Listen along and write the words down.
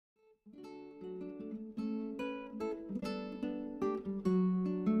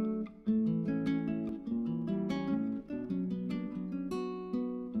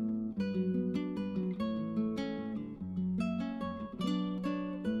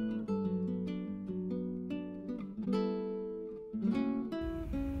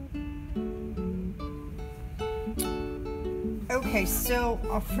Okay, so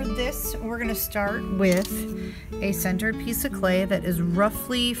for this, we're gonna start with a centered piece of clay that is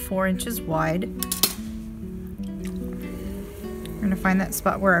roughly 4 inches wide. We're gonna find that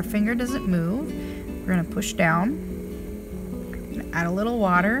spot where our finger doesn't move. We're gonna push down, add a little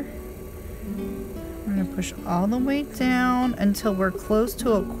water. We're gonna push all the way down until we're close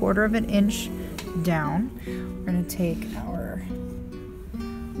to 1/4 inch down. We're gonna take our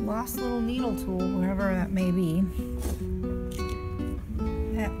lost little needle tool, wherever that may be.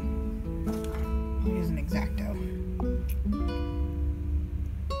 Use an X-Acto.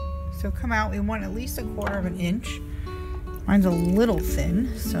 So come out, we want at least 1/4 inch. Mine's a little thin,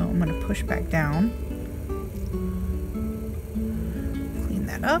 so I'm gonna push back down. Clean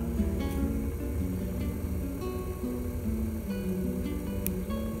that up.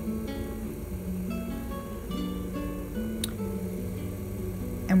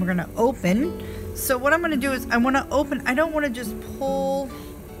 And we're gonna open. So what I'm gonna do is I wanna open, I don't wanna just pull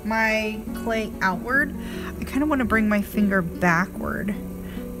my clay outward. I kind of want to bring my finger backward,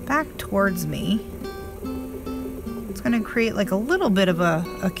 back towards me. It's going to create like a little bit of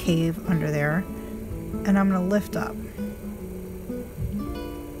a cave under there. And I'm going to lift up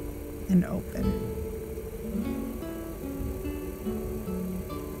and open.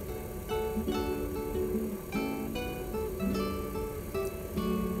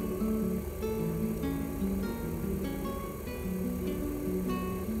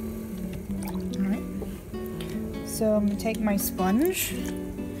 So I'm going to take my sponge,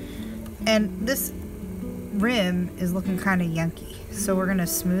 and this rim is looking kind of yucky, so we're going to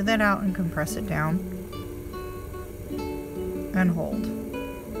smooth that out and compress it down and hold.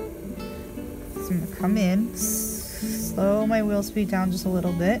 So I'm going to come in, slow my wheel speed down just a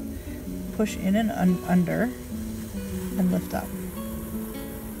little bit, push in and under, and lift up.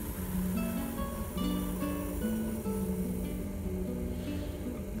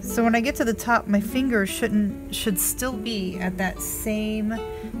 So when I get to the top, my fingers should still be at that same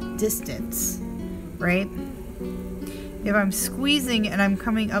distance, right? If I'm squeezing and I'm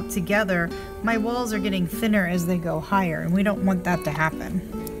coming up together, my walls are getting thinner as they go higher, and we don't want that to happen.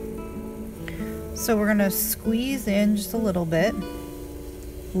 So we're gonna squeeze in just a little bit,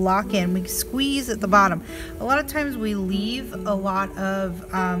 lock in, we squeeze at the bottom. A lot of times we leave a lot of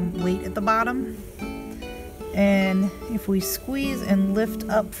weight at the bottom. And if we squeeze and lift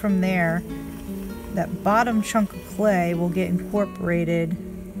up from there, that bottom chunk of clay will get incorporated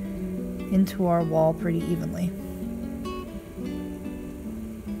into our wall pretty evenly.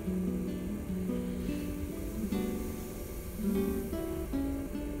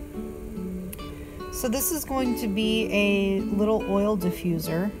 So this is going to be a little oil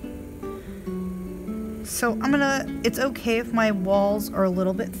diffuser. So it's okay if my walls are a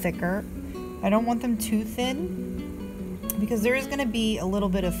little bit thicker. I don't want them too thin because there is going to be a little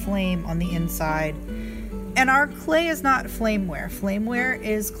bit of flame on the inside. And our clay is not flameware. Flameware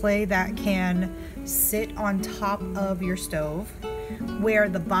is clay that can sit on top of your stove, where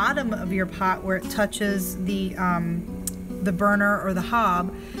the bottom of your pot, where it touches the burner or the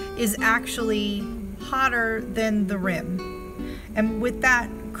hob, is actually hotter than the rim. And with that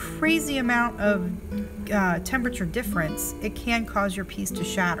crazy amount of temperature difference, it can cause your piece to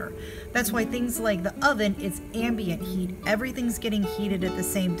shatter. That's why things like the oven, it's ambient heat. Everything's getting heated at the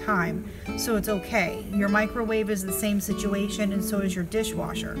same time, so it's okay. Your microwave is the same situation, and so is your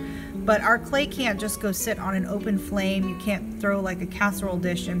dishwasher. But our clay can't just go sit on an open flame. You can't throw like a casserole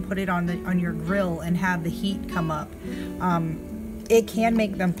dish and put it on your grill and have the heat come up. It can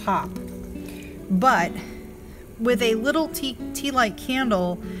make them pop. But with a little tea light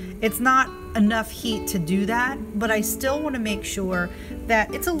candle, it's not enough heat to do that, but I still want to make sure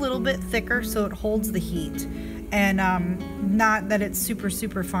that it's a little bit thicker so it holds the heat, and not that it's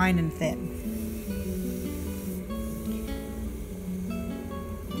super fine and thin.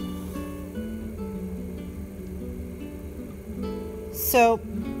 So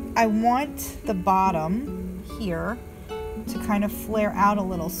I want the bottom here to kind of flare out a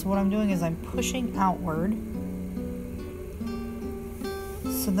little, so what I'm doing is I'm pushing outward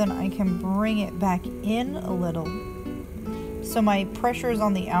so then I can bring it back in a little. So my pressure is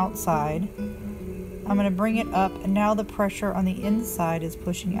on the outside. I'm going to bring it up, and now the pressure on the inside is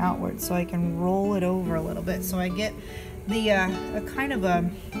pushing outward, so I can roll it over a little bit. So I get the a kind of a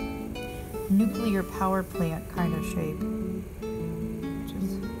nuclear power plant kind of shape.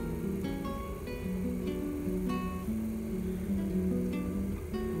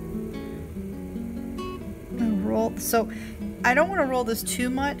 Roll. So I don't want to roll this too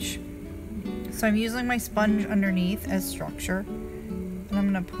much, so I'm using my sponge underneath as structure, and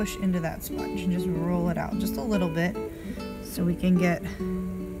I'm going to push into that sponge and just roll it out just a little bit so we can get,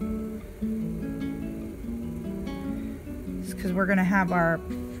 because we're gonna have our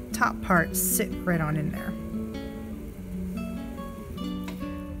top part sit right on in there.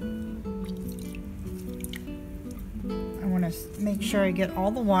 I want to make sure I get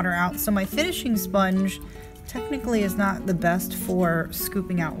all the water out. So my finishing sponge technically is not the best for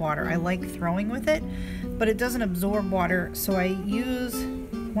scooping out water. I like throwing with it, but it doesn't absorb water, so I use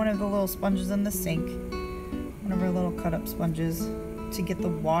one of the little sponges in the sink, one of our little cut up sponges, to get the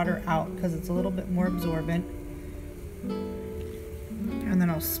water out because it's a little bit more absorbent. And then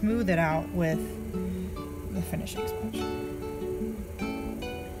I'll smooth it out with the finishing sponge.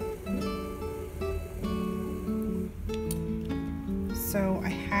 So I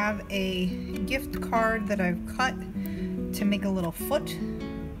have a gift card that I've cut to make a little foot.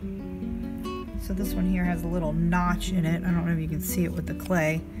 So this one here has a little notch in it. I don't know if you can see it with the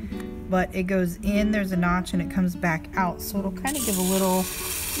clay, but it goes in, there's a notch, and it comes back out. So it'll kind of give a little,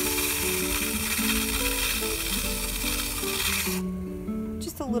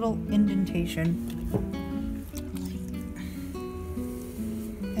 just a little indentation.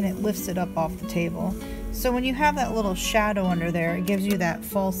 And it lifts it up off the table. So when you have that little shadow under there, it gives you that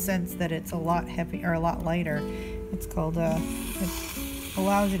false sense that it's a lot heavy or a lot lighter. It's called, it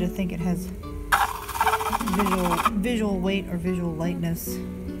allows you to think it has visual weight or visual lightness,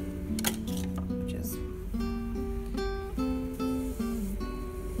 which is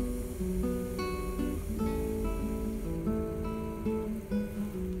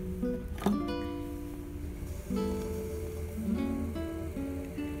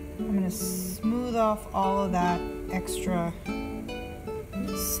I'm going to smooth off all of that extra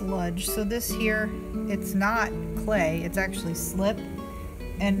sludge. So this here, it's not clay, it's actually slip.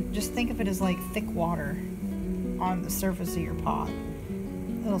 And just think of it as like thick water on the surface of your pot.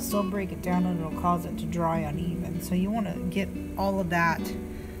 It'll still break it down and it'll cause it to dry uneven. So you want to get all of that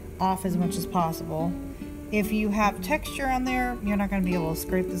off as much as possible. If you have texture on there, you're not going to be able to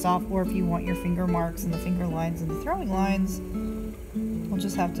scrape this off, or if you want your finger marks and the finger lines and the throwing lines, we'll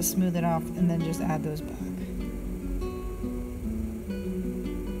just have to smooth it off and then just add those back.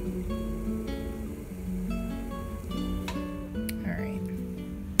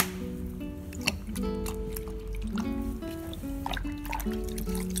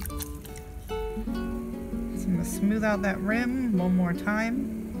 Smooth out that rim one more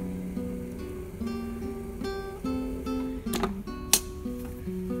time.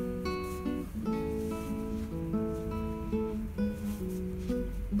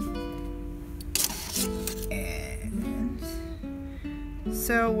 And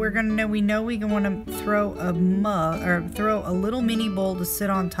so we want to throw a mug, or throw a little mini bowl to sit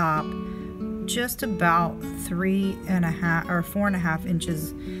on top, just about 3.5 or 4.5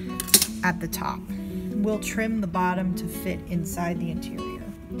 inches at the top. We'll trim the bottom to fit inside the interior.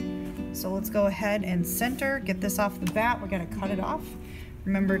 So let's go ahead and center, get this off the bat. We're gonna cut it off.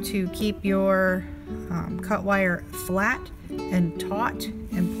 Remember to keep your cut wire flat and taut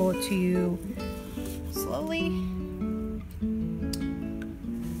and pull it to you slowly.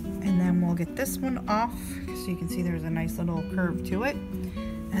 And then we'll get this one off so you can see there's a nice little curve to it.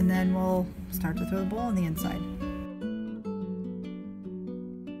 And then we'll start to throw the bowl on the inside.